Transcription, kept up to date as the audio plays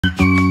Hey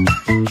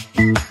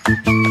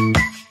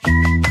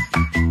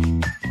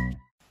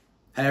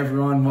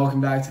everyone, welcome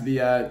back to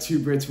the Two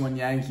Brits, One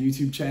Yank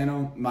YouTube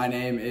channel. My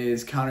name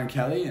is Conor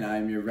Kelly and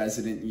I'm your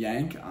resident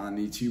Yank on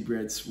the Two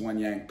Brits, One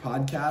Yank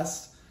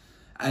podcast.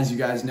 As you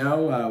guys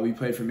know, we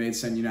play for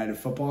Maidstone United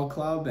Football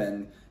Club,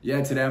 and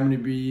yeah, today I'm going to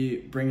be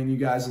bringing you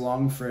guys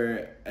along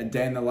for a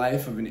day in the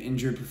life of an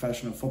injured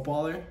professional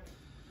footballer.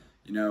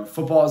 You know,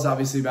 football is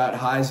obviously about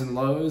highs and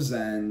lows,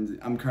 and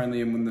I'm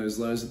currently in one of those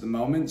lows at the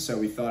moment, so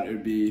we thought it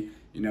would be,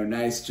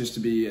 nice just to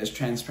be as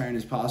transparent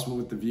as possible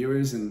with the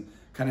viewers and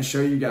kind of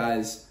show you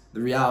guys the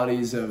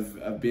realities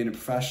of being a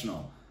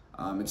professional.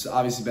 It's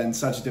obviously been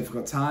such a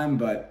difficult time,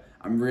 but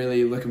I'm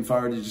really looking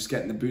forward to just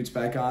getting the boots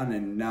back on,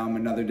 and now I'm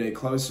another day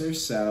closer.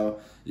 So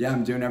yeah,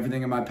 I'm doing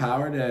everything in my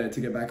power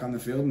to get back on the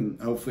field,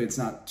 and hopefully it's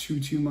not too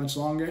much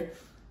longer.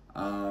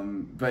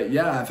 But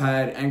yeah, I've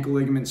had ankle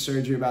ligament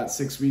surgery about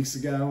 6 weeks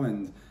ago,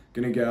 and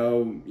gonna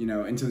go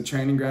into the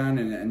training ground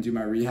and do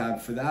my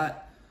rehab for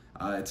that.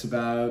 It's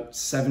about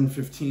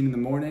 7:15 in the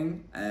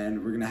morning,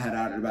 and we're gonna head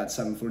out at about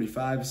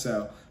 7:45.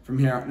 So from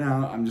here on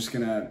out, I'm just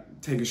gonna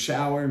take a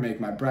shower, make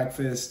my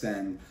breakfast,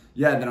 and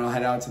yeah, then I'll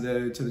head out to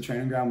the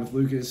training ground with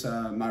Lucas,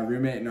 my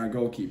roommate and our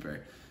goalkeeper.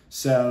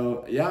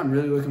 So yeah, I'm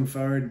really looking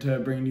forward to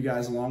bringing you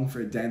guys along for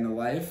a day in the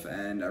life,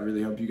 and I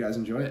really hope you guys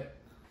enjoy it.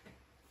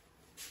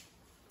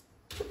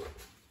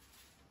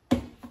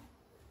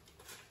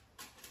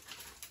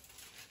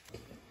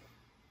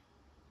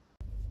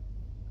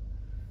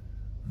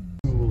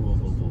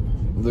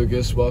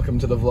 Lucas, welcome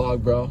to the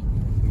vlog, bro.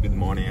 Good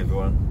morning,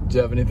 everyone. Do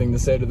you have anything to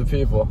say to the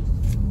people?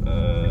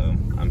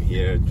 I'm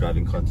here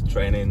driving Conor to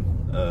training,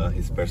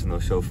 his personal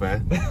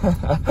chauffeur.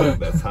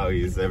 That's how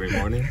he is every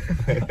morning.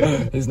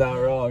 He's not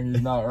wrong,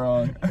 he's not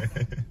wrong.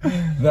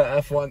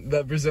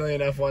 The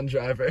Brazilian F1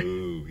 driver.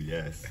 Ooh,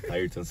 yes,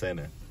 Ayrton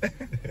Senna.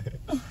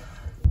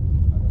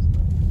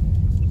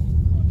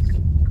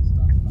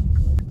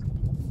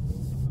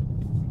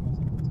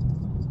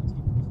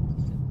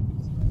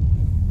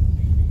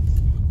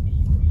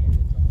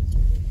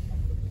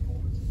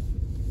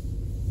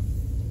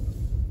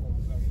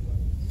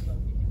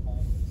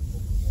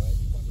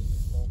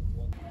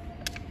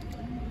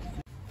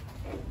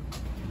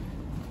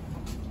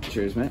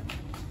 Cheers, mate.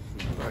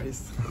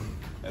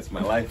 That's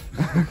my life.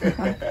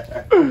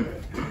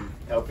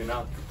 Helping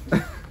out.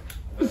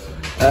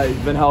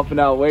 You've been helping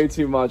out way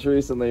too much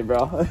recently,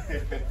 bro.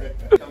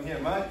 Come here,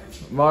 Mike.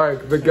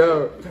 Mark, the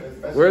goat.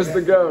 Where's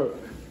the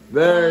goat?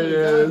 There he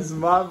is,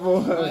 my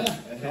boy.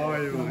 How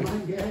are you,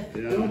 mate?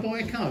 Do you want to buy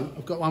a coat?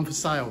 I've got one for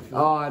sale.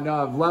 Oh, I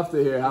know, I've left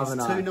it here, haven't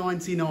I? It's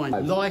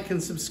 $2.99. Like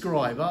and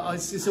subscribe.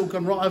 It's all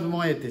gone right over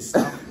my head, this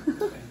stuff.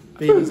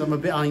 Because I'm a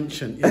bit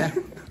ancient, yeah?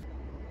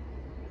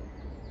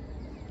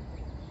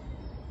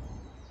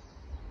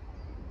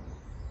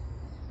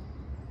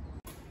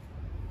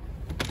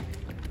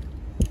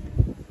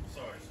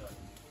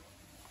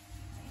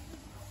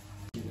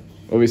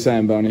 What are we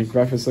saying, Boney?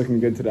 Breakfast looking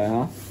good today,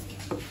 huh?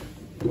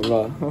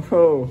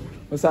 Oh,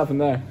 what's happened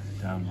there?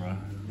 Damn, bro.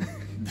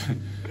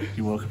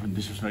 You woke up and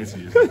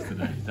disrespected yourself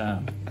today.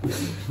 Damn.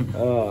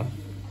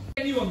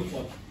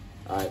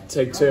 Alright,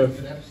 take two.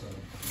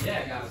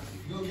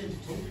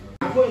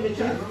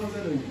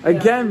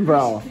 Again,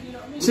 bro.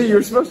 See, you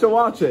were supposed to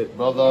watch it.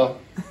 Brother.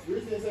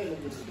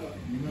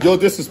 You're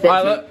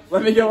disrespectful.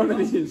 Let me get one of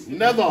these.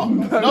 Never.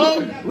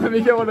 No. Let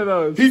me get one of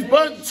those. He's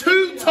burnt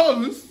 2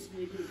 toasts,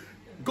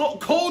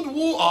 got cold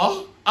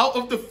water out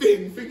of the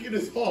thing, thinking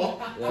it's hot.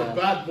 Yeah. It's a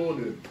bad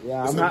morning.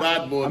 Yeah, it's a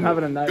bad morning. I'm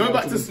having a night. Go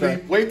back to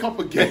sleep, wake up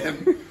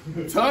again,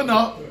 turn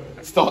up,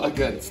 start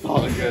again.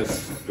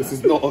 This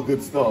is not a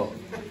good start.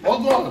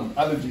 Hold on,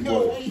 allergy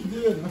boy. What are you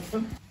doing,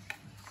 man?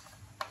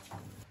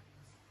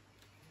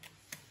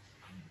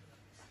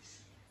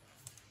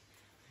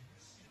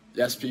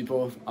 Yes,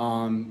 people.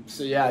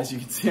 So yeah, as you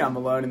can see, I'm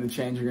alone in the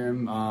changing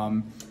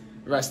room.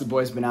 The rest of the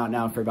boys have been out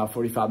now for about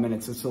 45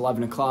 minutes. It's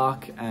 11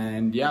 o'clock,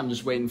 and yeah, I'm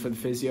just waiting for the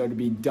physio to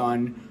be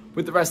done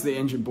with the rest of the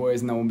injured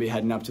boys, and then we'll be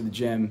heading up to the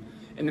gym.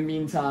 In the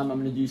meantime, I'm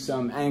gonna do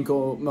some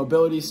ankle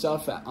mobility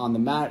stuff on the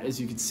mat, as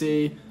you can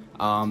see.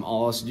 I'll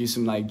also do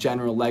some like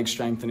general leg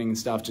strengthening and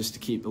stuff just to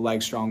keep the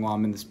legs strong while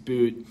I'm in this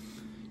boot. You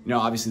know,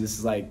 obviously this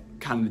is like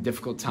kind of a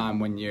difficult time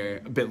when you're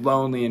a bit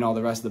lonely and all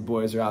the rest of the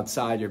boys are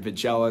outside. You're a bit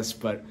jealous,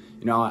 but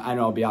I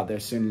know I'll be out there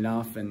soon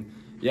enough. And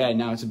yeah,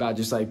 now it's about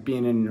just like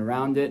being in and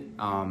around it.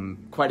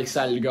 Quite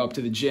excited to go up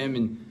to the gym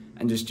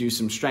and just do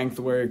some strength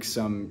work,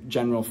 some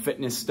general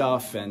fitness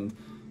stuff, and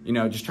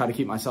just try to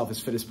keep myself as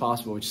fit as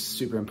possible, which is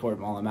super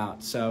important while I'm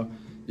out. So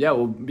yeah,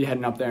 we'll be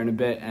heading up there in a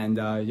bit, and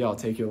yeah, I'll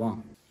take you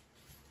along.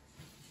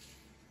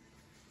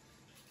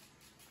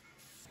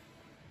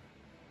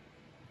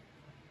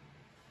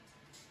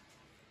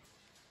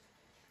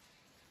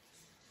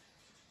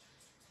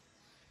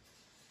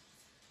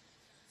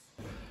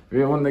 We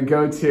got one of the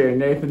goats here,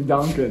 Nathan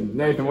Duncan.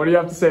 Nathan, what do you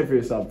have to say for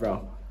yourself,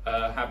 bro?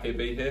 Happy to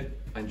be here.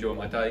 Enjoy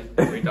my day.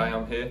 Every day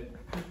I'm here.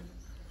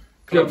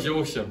 Club's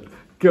awesome.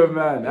 Good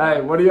man. Hey,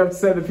 what do you have to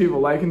say to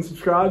people? Like and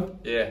subscribe?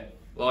 Yeah.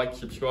 Like,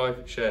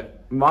 subscribe, share.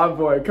 My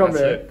boy, come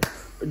here.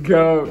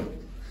 Go.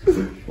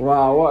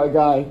 Wow, what a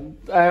guy.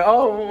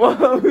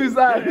 Oh, who's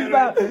that? Who's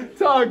that?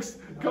 Tuggs,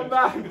 come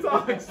back,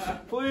 Tuggs,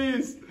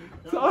 please.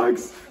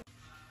 Tuggs.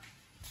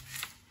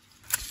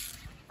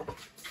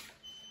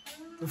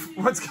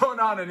 What's going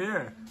on in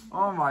here?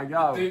 Oh my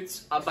God.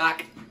 Boots are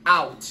back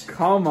out.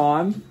 Come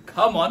on.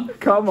 Come on.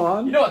 Come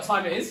on. You know what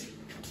time it is?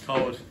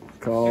 Cold.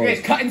 Cold. Okay,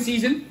 it's cutting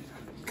season.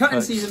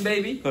 Cutting season,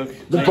 baby.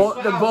 Look, The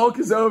bulk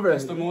is over.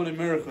 that's the morning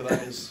miracle,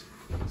 that is.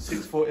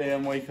 6:40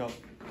 AM wake up.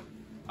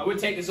 I would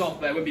take this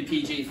off, but it would be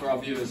PG for our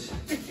viewers.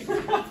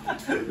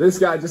 This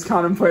guy just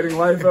contemplating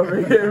life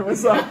over here.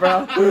 What's up,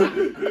 bro?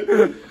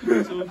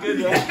 It's all good,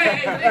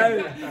 man.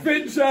 Hey,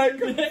 fin check.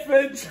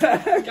 Fin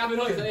check. Gavin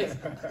Hoyt, that is.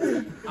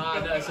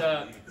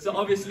 No, so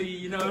obviously,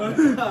 You know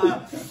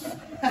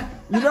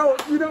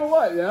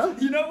what, yeah?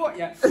 You know what,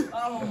 yeah?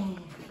 Oh.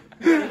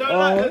 You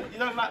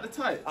don't like the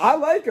tights? I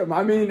like him.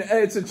 I mean,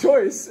 it's a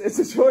choice. It's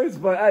a choice,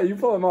 but hey, you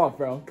pull him off,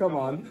 bro. Come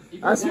on.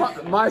 That's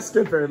my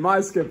skipper.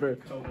 My skipper.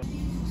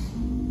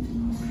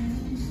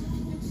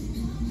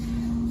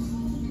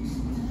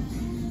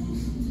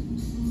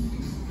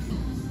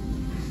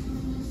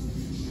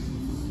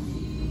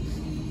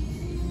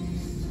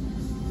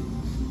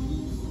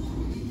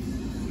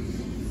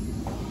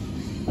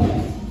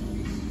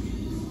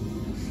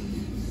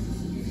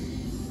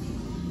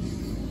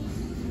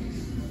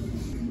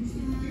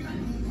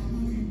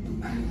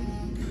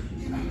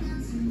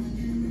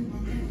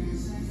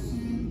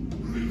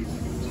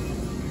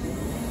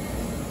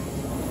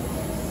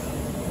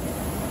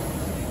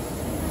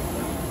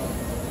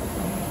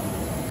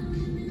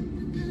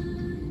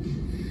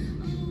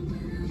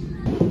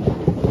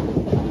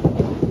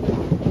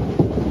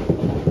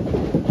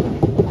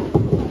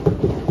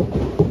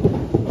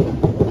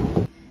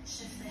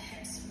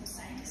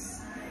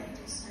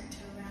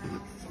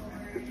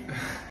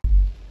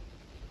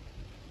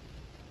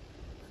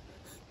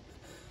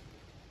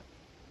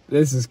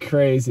 This is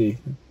crazy.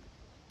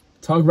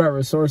 Talk about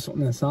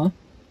resourcefulness, huh?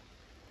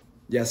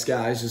 Yes,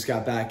 guys, just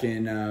got back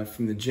in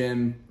from the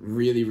gym.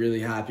 Really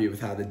happy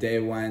with how the day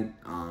went.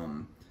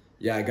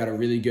 Yeah, I got a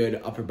really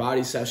good upper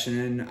body session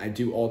in. I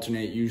do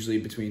alternate usually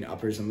between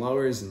uppers and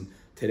lowers, and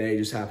today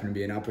just happened to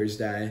be an uppers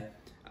day.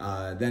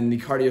 Then the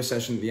cardio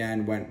session at the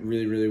end went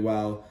really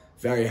well.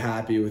 Very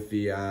happy with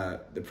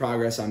the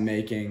progress I'm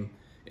making.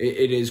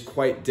 It is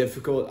quite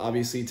difficult,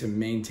 obviously, to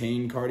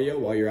maintain cardio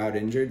while you're out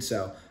injured,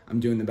 so I'm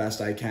doing the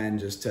best I can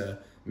just to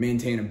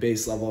maintain a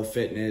base level of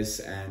fitness,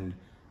 and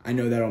I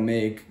know that'll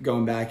make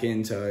going back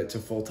into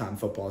full-time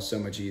football so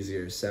much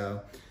easier.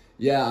 So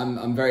yeah,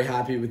 I'm very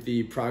happy with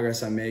the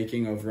progress I'm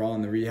making overall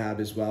in the rehab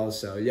as well.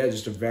 So yeah,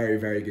 just a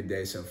very good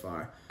day so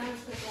far.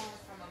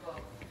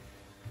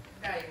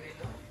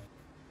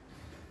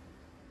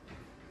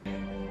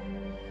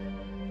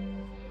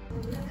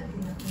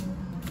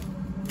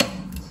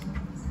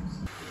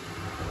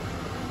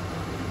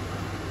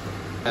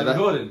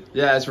 Recording?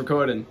 Yeah, it's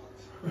recording.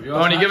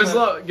 Tony, give us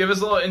a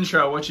little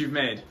intro what you've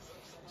made.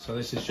 So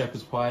this is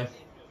shepherd's pie.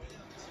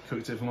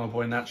 Cooked it for my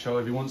boy Nacho.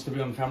 If he wants to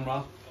be on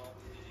camera.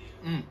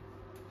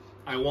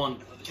 I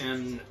want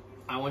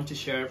to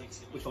share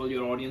with all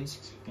your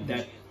audience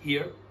that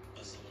here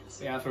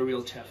we have a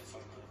real chef.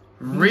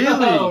 Really?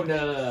 No.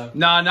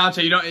 No,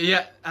 Nacho, you don't.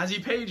 Yeah, has he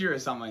paid you or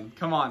something?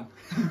 Come on.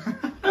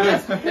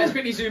 Let's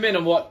quickly zoom in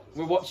on what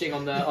we're watching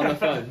on the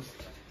phone.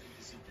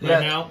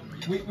 Right now,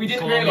 We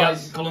didn't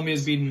realise.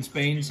 Colombia's beaten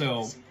Spain,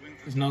 so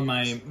it's not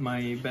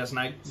my best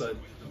night, but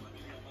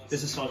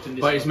this is salt in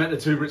this. But he's meant the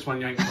Two Brits One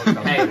Yank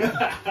podcast.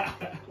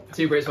 Hey,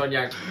 two Brits, one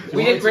Yank.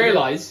 We didn't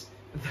realise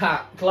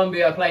that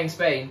Colombia are playing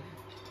Spain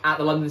at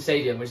the London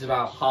Stadium, which is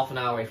about half an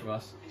hour away from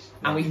us.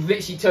 And we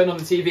literally turned on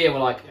the TV and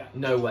we're like,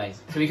 no way.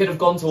 So we could have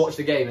gone to watch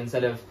the game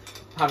instead of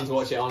having to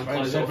watch it on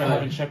his little We're phone.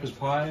 having shepherd's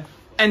pie.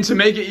 And to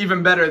make it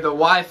even better, the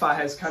Wi-Fi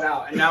has cut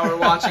out, and now we're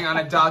watching on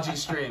a dodgy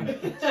stream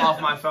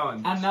off my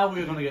phone. And now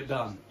we're gonna get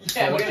done. Yeah,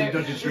 So we're watching gonna-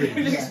 dodgy streams.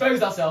 We just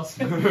exposed ourselves.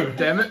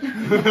 Damn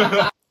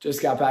it.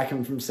 Just got back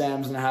in from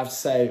Sam's, and I have to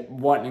say,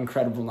 what an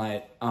incredible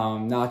night.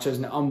 Nacho's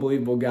an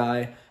unbelievable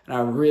guy, and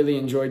I really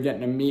enjoyed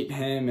getting to meet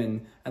him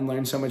and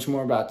learn so much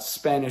more about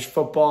Spanish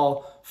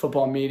football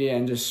media,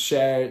 and just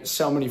share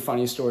so many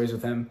funny stories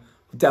with him.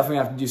 We'll definitely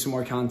have to do some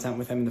more content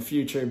with him in the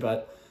future,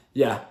 but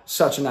yeah,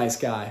 such a nice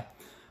guy.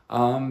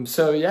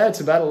 So yeah,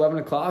 it's about 11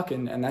 o'clock,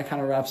 and that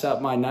kind of wraps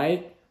up my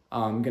night.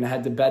 I'm going to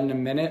head to bed in a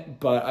minute,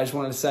 but I just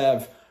wanted to say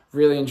I've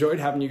really enjoyed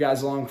having you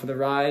guys along for the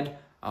ride.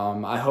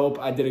 I hope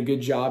I did a good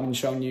job in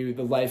showing you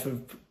the life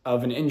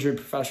of an injured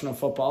professional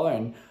footballer,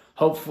 and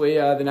hopefully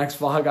the next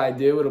vlog I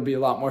do, it'll be a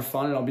lot more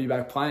fun and I'll be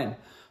back playing.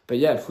 But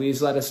yeah,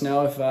 please let us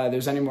know if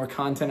there's any more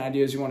content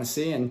ideas you want to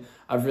see, and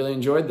I've really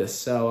enjoyed this.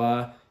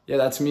 So yeah,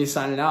 that's me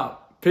signing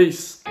out.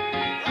 Peace.